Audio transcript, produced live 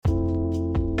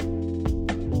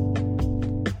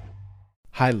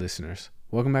Hi, listeners.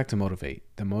 Welcome back to Motivate,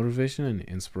 the Motivation and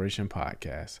Inspiration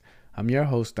Podcast. I'm your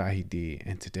host, Dahi D,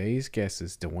 and today's guest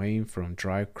is Dwayne from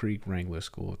Dry Creek Wrangler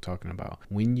School talking about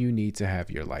when you need to have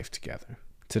your life together.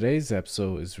 Today's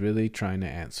episode is really trying to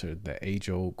answer the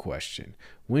age-old question,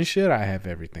 when should I have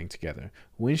everything together?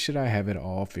 When should I have it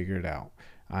all figured out?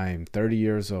 I'm 30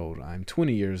 years old, I'm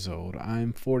 20 years old,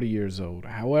 I'm 40 years old,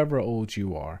 however old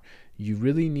you are. You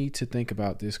really need to think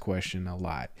about this question a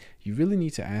lot. You really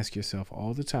need to ask yourself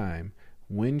all the time,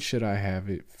 when should I have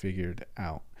it figured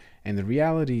out? And the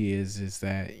reality is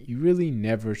that you really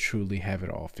never truly have it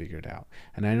all figured out.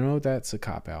 And I know that's a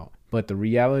cop-out, but the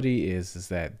reality is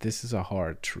that this is a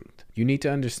hard truth. You need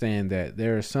to understand that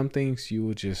there are some things you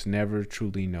will just never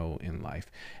truly know in life,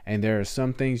 and there are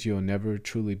some things you'll never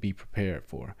truly be prepared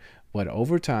for. But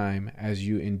over time, as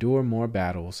you endure more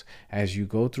battles, as you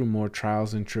go through more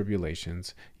trials and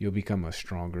tribulations, you'll become a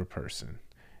stronger person.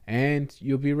 And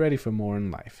you'll be ready for more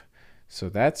in life. So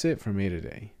that's it for me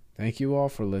today. Thank you all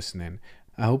for listening.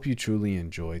 I hope you truly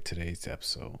enjoyed today's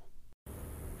episode.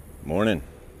 Morning.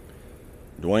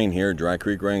 Dwayne here, Dry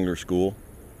Creek Wrangler School.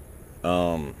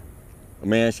 Let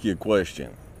me ask you a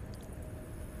question.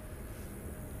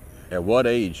 At what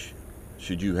age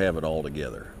should you have it all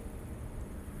together?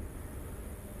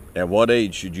 At what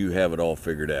age should you have it all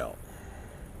figured out?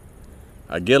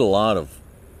 I get a lot of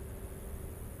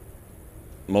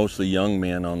mostly young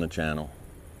men on the channel,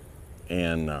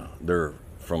 and they're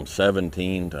from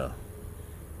 17 to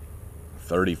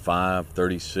 35,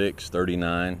 36,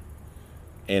 39,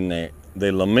 and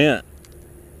they lament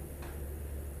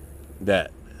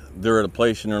that they're at a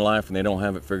place in their life and they don't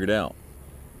have it figured out,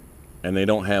 and they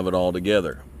don't have it all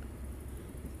together,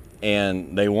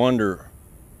 and they wonder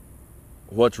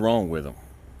what's wrong with them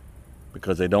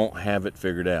because they don't have it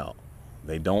figured out.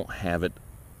 They don't have it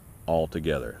all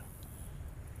together.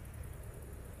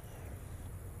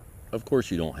 Of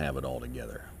course you don't have it all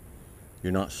together.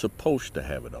 You're not supposed to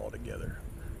have it all together.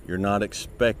 You're not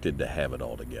expected to have it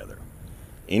all together.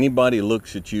 Anybody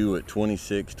looks at you at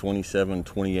 26, 27,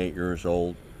 28 years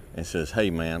old and says, "Hey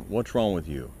man, what's wrong with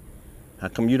you? How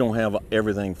come you don't have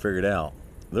everything figured out?"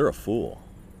 They're a fool.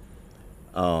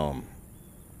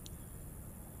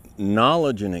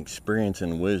 Knowledge and experience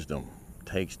and wisdom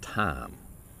takes time.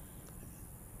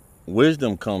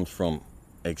 Wisdom comes from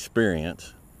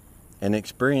experience, and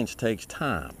experience takes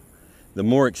time. The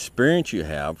more experience you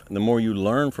have, the more you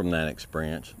learn from that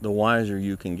experience, the wiser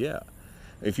you can get.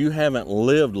 If you haven't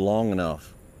lived long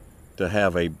enough to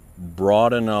have a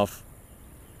broad enough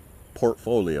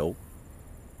portfolio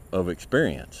of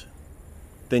experience,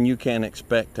 then you can't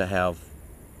expect to have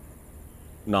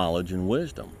knowledge and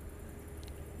wisdom.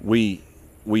 We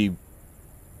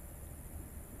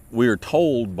are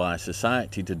told by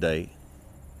society today,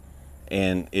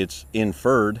 and it's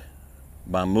inferred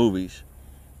by movies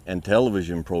and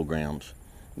television programs,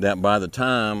 that by the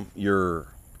time you're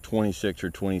 26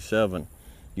 or 27,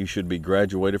 you should be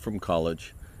graduated from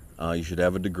college, you should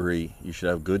have a degree, you should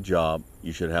have a good job,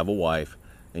 you should have a wife,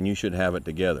 and you should have it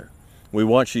together. We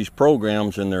watch these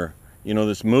programs and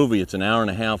this movie, it's an hour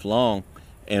and a half long,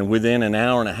 and within an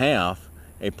hour and a half,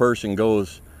 a person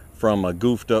goes from a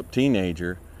goofed up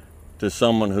teenager to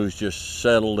someone who's just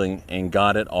settled and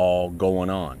got it all going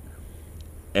on.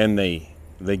 And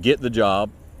they get the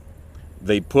job,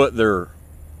 they put their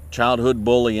childhood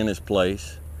bully in his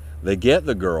place, they get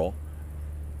the girl,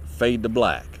 fade to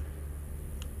black.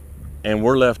 And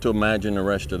we're left to imagine the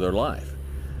rest of their life.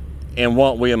 And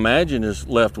what we imagine is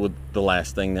left with the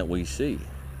last thing that we see.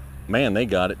 Man, they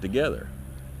got it together.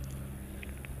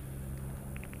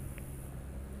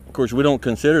 Of course, we don't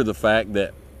consider the fact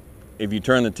that if you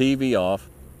turn the TV off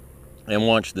and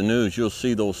watch the news, you'll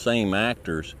see those same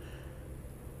actors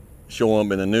show up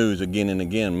in the news again and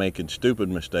again, making stupid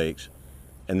mistakes,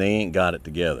 and they ain't got it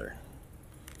together.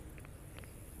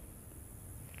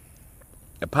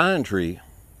 A pine tree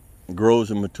grows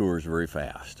and matures very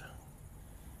fast.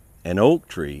 An oak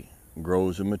tree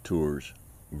grows and matures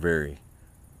very,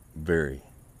 very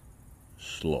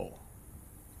slow.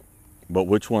 But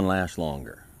which one lasts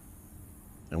longer?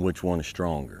 And which one is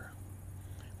stronger?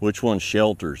 Which one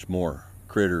shelters more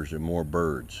critters and more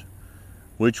birds?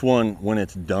 Which one, when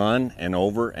it's done and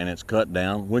over and it's cut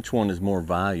down, which one is more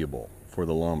valuable for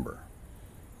the lumber?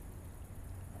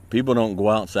 People don't go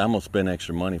out and say, "I'm going to spend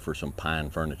extra money for some pine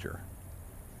furniture."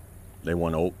 They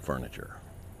want oak furniture.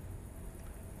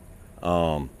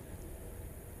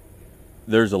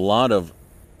 There's a lot of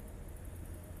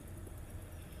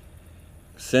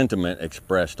sentiment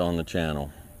expressed on the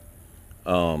channel.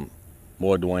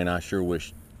 Boy, Dwayne,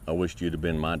 I wished you'd have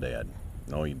been my dad.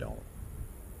 No, you don't.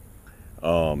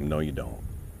 No, you don't.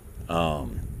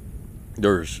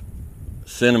 There's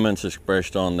sentiments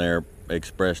expressed on there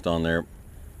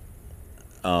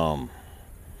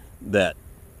that,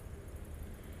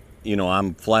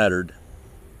 I'm flattered,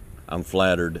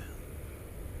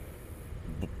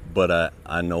 but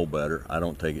I know better. I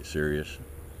don't take it serious.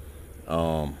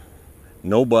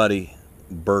 Nobody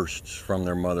bursts from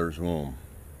their mother's womb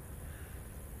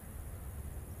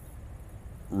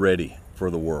ready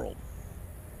for the world.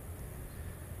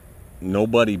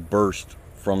 Nobody bursts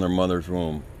from their mother's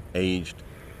womb aged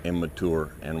and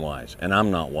mature and wise. And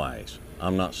I'm not wise.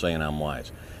 I'm not saying I'm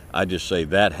wise. I just say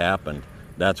that happened.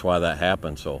 That's why that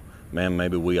happened. So, man,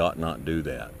 maybe we ought not do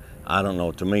that. I don't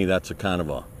know. To me, that's a kind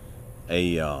of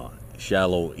a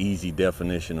shallow, easy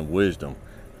definition of wisdom.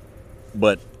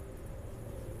 But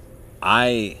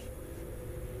I'm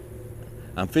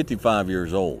 55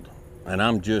 years old, and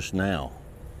I'm just now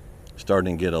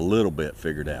starting to get a little bit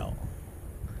figured out.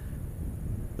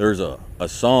 There's a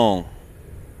song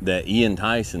that Ian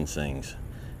Tyson sings,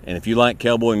 and if you like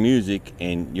cowboy music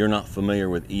and you're not familiar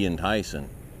with Ian Tyson,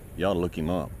 you ought to look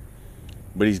him up.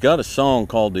 But he's got a song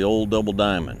called The Old Double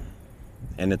Diamond,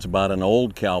 and it's about an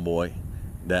old cowboy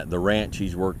that the ranch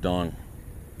he's worked on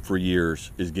for years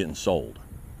is getting sold.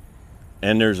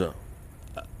 And there's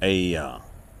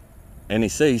and he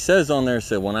says on there,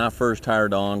 when I first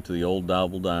hired on to the Old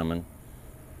Double Diamond,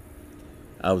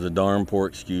 I was a darn poor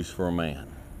excuse for a man.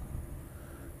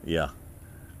 Yeah,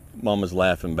 Mama's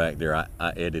laughing back there.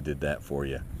 I edited that for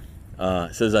you.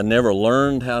 It says, I never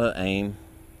learned how to aim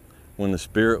when the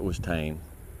spirit was tame.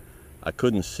 I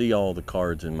couldn't see all the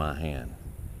cards in my hand.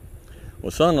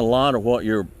 Well, son, a lot of what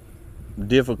your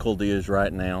difficulty is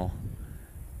right now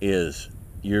is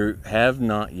you have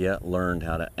not yet learned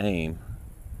how to aim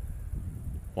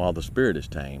while the spirit is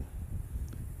tame,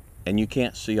 and you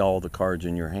can't see all the cards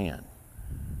in your hand.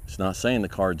 It's not saying the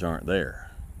cards aren't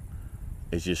there.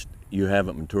 It's just you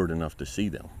haven't matured enough to see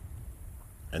them.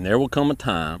 And there will come a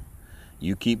time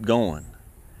you keep going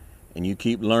and you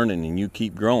keep learning and you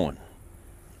keep growing,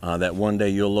 that one day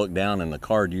you'll look down and the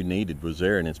card you needed was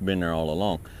there and it's been there all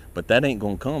along. But that ain't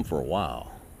going to come for a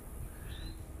while.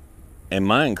 And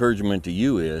my encouragement to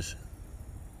you is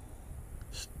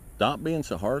stop being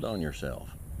so hard on yourself.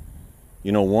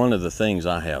 One of the things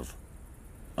I have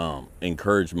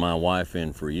encouraged my wife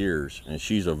in for years, and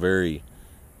she's a very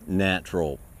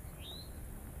natural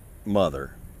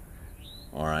mother,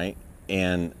 all right,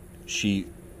 and she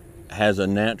has a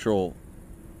natural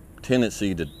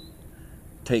tendency to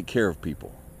take care of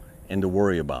people and to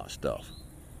worry about stuff.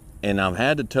 And I've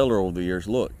had to tell her over the years,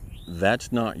 look,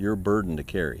 that's not your burden to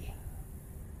carry.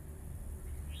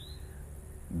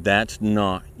 That's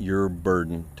not your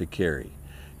burden to carry.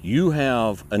 You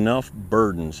have enough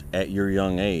burdens at your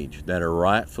young age that are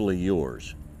rightfully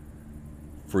yours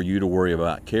for you to worry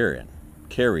about carrying,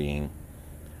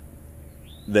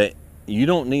 that you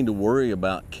don't need to worry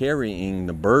about carrying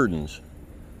the burdens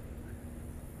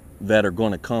that are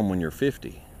going to come when you're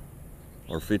 50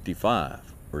 or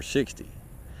 55 or 60.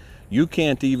 You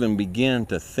can't even begin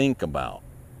to think about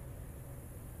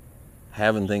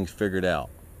having things figured out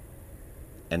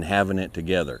and having it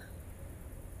together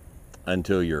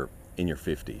until you're in your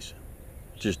 50s.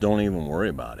 Just don't even worry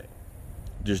about it.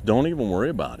 Just don't even worry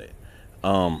about it.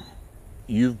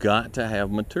 You've got to have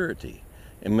maturity.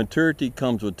 And maturity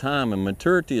comes with time. And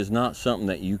maturity is not something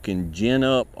that you can gin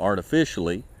up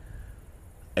artificially.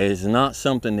 It's not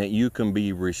something that you can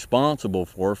be responsible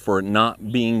for it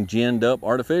not being ginned up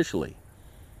artificially.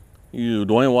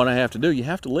 Dwayne, what I have to do? You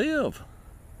have to live.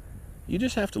 You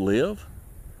just have to live.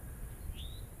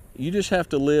 You just have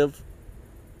to live.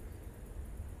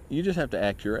 You just have to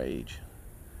act your age.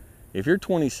 If you're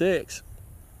 26,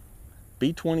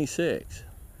 be 26.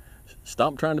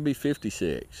 Stop trying to be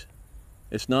 56.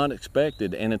 It's not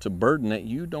expected, and it's a burden that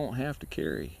you don't have to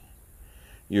carry.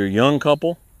 You're a young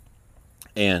couple,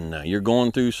 and you're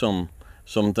going through some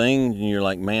things, and you're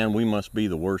like, man, we must be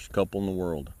the worst couple in the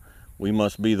world. We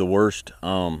must be the worst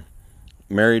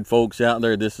married folks out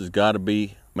there. This has got to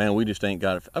be, man, we just ain't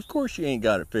got it. Of course you ain't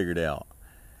got it figured out.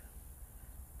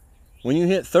 When you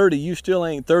hit 30, you still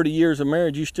ain't 30 years of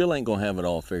marriage, you still ain't going to have it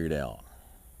all figured out.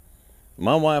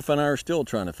 My wife and I are still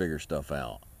trying to figure stuff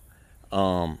out.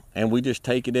 And we just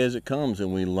take it as it comes,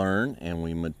 and we learn, and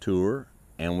we mature,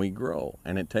 and we grow.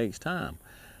 And it takes time.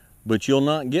 But you'll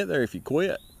not get there if you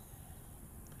quit.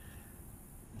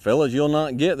 Fellas, you'll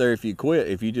not get there if you quit.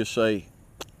 If you just say,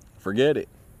 forget it.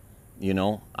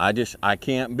 I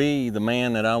can't be the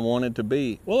man that I wanted to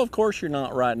be. Well, of course you're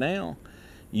not right now.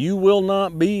 You will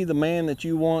not be the man that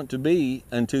you want to be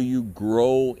until you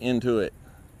grow into it.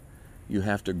 You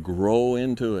have to grow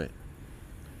into it.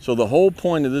 So the whole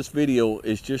point of this video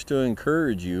is just to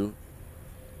encourage you,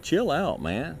 chill out,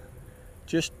 man.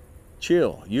 Just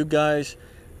chill. You guys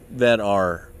that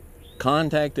are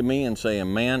contacting me and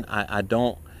saying, man, I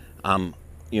got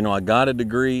a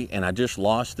degree and I just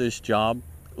lost this job.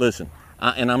 Listen,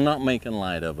 and I'm not making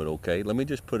light of it, okay? Let me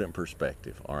just put it in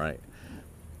perspective, all right?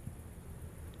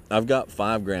 I've got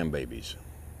 5 grandbabies.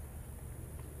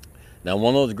 Now,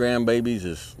 one of those grandbabies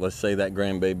is, let's say that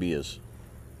grandbaby is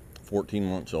 14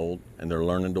 months old and they're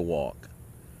learning to walk,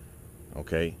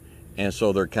 okay? And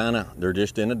so they're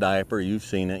just in a diaper. You've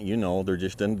seen it, you know, they're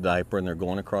just in a diaper and they're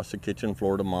going across the kitchen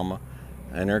floor to mama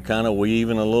and they're kind of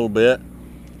weaving a little bit,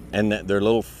 and their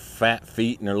little fat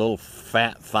feet and their little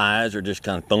fat thighs are just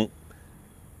kind of thunk,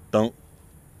 thunk,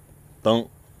 thunk.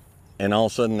 And all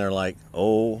of a sudden they're like,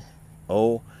 oh,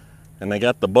 and they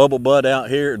got the bubble butt out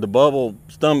here, the bubble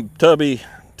tubby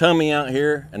tummy out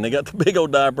here, and they got the big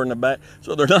old diaper in the back,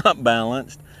 so they're not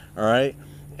balanced, all right?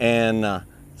 And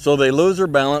so they lose their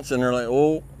balance and they're like,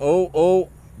 oh,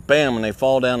 bam, and they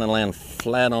fall down and land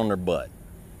flat on their butt.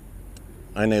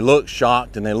 And they look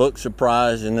shocked and they look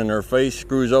surprised, and then their face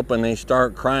screws up and they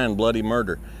start crying bloody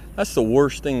murder. That's the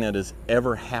worst thing that has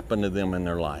ever happened to them in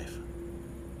their life.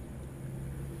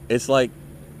 It's like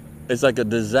a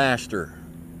disaster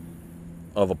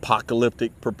of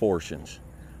apocalyptic proportions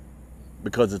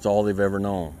because it's all they've ever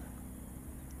known.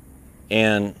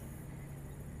 And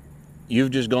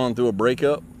you've just gone through a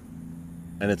breakup,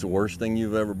 and it's the worst thing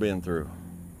you've ever been through.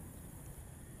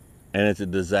 And it's a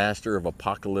disaster of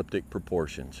apocalyptic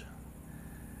proportions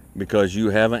because you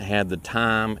haven't had the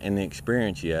time and the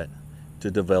experience yet to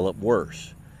develop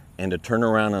worse and to turn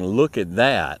around and look at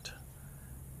that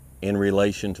in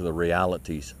relation to the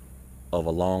realities of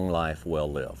a long life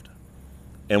well lived.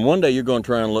 And one day you're going to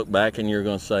try and look back and you're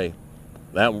going to say,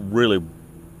 that really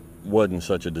wasn't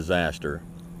such a disaster.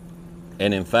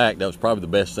 And in fact, that was probably the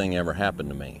best thing ever happened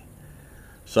to me.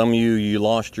 Some of you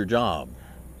lost your job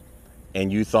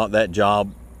and you thought that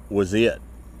job was it.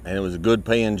 And it was a good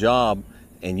paying job,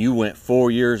 and you went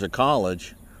 4 years of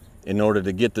college in order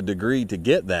to get the degree to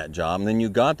get that job. And then you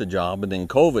got the job, and then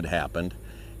COVID happened,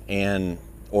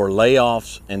 or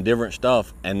layoffs and different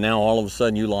stuff, and now all of a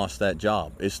sudden you lost that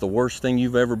job. It's the worst thing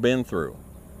you've ever been through.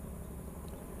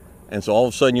 And so all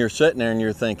of a sudden you're sitting there and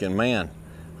you're thinking, man,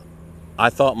 I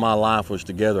thought my life was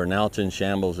together, now it's in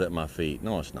shambles at my feet.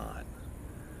 No, it's not.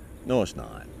 No, it's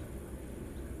not.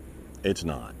 It's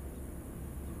not.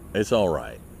 It's all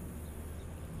right.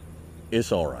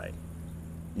 It's all right.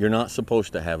 You're not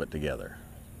supposed to have it together.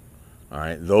 All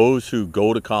right. Those who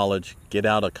go to college, get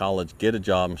out of college, get a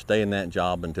job, and stay in that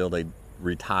job until they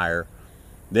retire,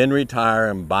 then retire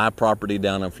and buy property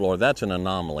down in Florida, that's an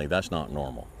anomaly. That's not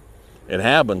normal. It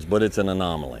happens, but it's an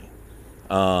anomaly.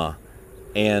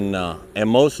 And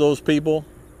most of those people,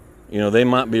 you know, they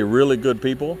might be really good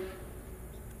people,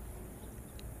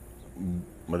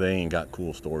 but they ain't got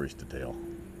cool stories to tell.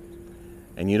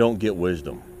 And you don't get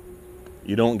wisdom.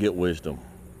 You don't get wisdom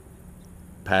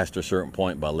past a certain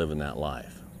point by living that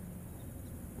life.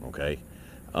 Okay?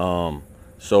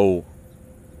 So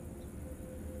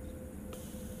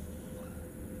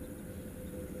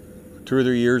 2 or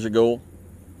 3 years ago,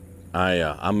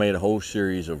 I made a whole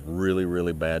series of really,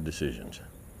 really bad decisions.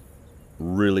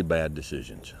 Really bad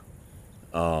decisions.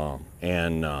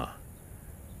 And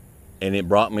it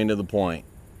brought me to the point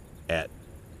at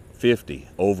 50,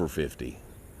 over 50,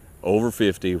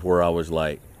 where I was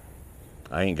like,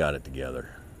 I ain't got it together.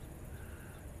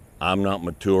 I'm not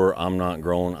mature, I'm not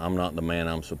grown, I'm not the man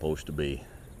I'm supposed to be.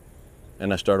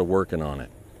 And I started working on it.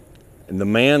 And the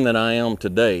man that I am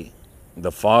today,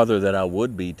 the father that I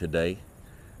would be today,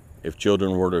 if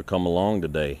children were to come along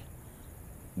today,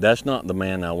 that's not the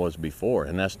man I was before,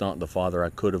 and that's not the father I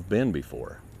could have been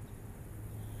before.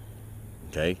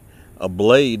 Okay? A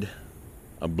blade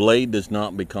does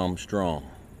not become strong.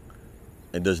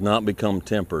 It does not become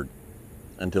tempered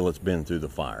until it's been through the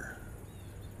fire.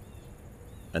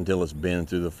 Until it's been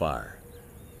through the fire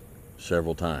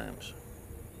several times.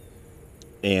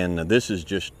 And this is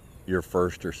just your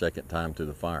first or second time through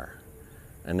the fire.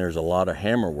 And there's a lot of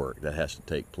hammer work that has to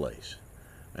take place.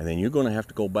 And then you're going to have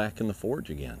to go back in the forge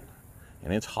again.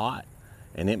 And it's hot.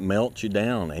 And it melts you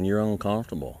down and you're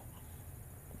uncomfortable.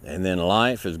 And then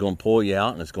life is going to pull you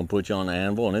out and it's going to put you on the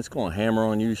anvil and it's going to hammer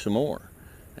on you some more.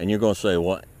 And you're going to say,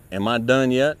 what? Am I done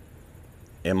yet?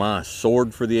 Am I a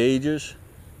sword for the ages?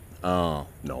 No.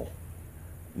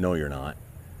 No, you're not.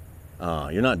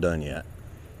 You're not done yet.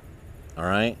 All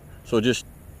right? So just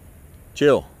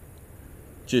chill.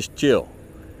 Just chill.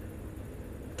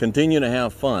 Continue to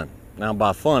have fun. Now,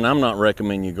 by fun, I'm not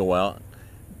recommending you go out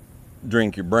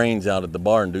drink your brains out at the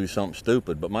bar and do something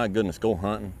stupid. But my goodness, go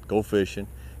hunting, go fishing,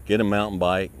 get a mountain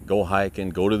bike, go hiking,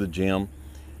 go to the gym,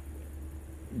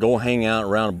 go hang out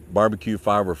around a barbecue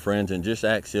fire with friends and just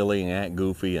act silly and act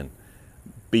goofy and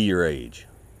be your age.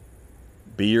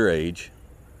 Be your age,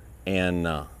 and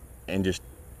just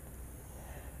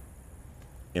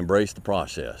embrace the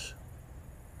process.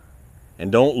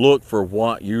 And don't look for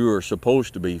what you are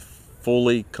supposed to be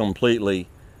fully, completely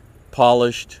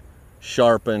polished,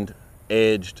 sharpened,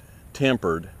 edged,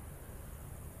 tempered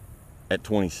at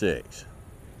 26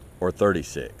 or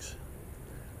 36,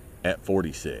 at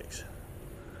 46.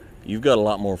 You've got a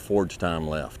lot more forge time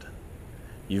left.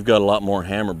 You've got a lot more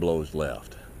hammer blows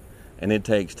left, and it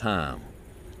takes time.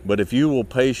 But if you will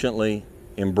patiently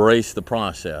embrace the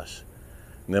process,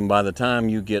 then by the time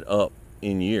you get up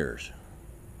in years,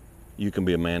 you can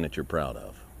be a man that you're proud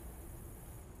of.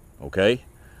 Okay?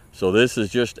 So this is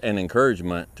just an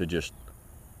encouragement to just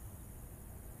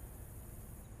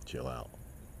chill out.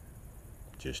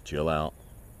 Just chill out.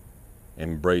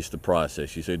 Embrace the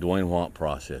process. You say, Dwayne, what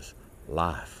process?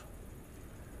 Life.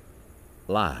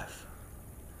 Life.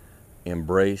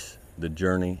 Embrace the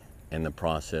journey and the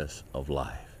process of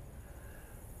life.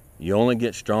 You only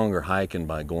get stronger hiking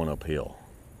by going uphill.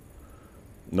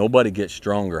 Nobody gets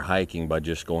stronger hiking by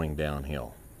just going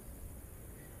downhill.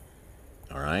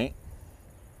 All right?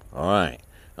 All right.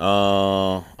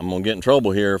 I'm going to get in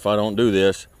trouble here if I don't do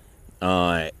this.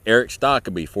 Eric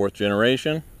Stockeby, 4th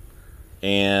generation,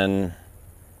 and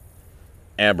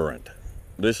Aberrant.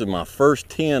 This is my first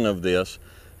 10 of this,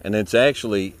 and it's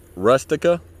actually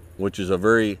Rustica, which is a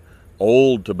very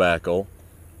old tobacco,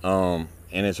 and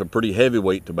it's a pretty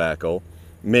heavyweight tobacco,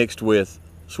 mixed with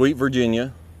Sweet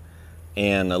Virginia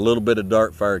and a little bit of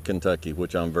Dark Fire Kentucky,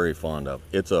 which I'm very fond of.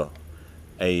 It's a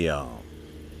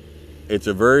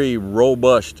very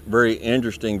robust, very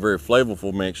interesting, very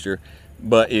flavorful mixture.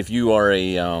 But if you are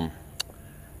a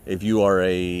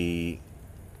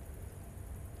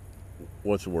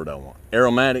what's the word I want?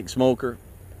 Aromatic smoker,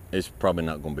 it's probably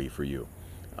not going to be for you.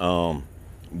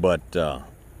 But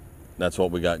that's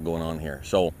what we got going on here.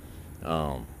 So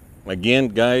again,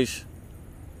 guys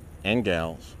and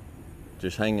gals,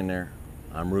 just hang in there.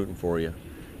 I'm rooting for you,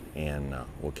 and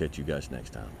we'll catch you guys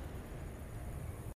next time.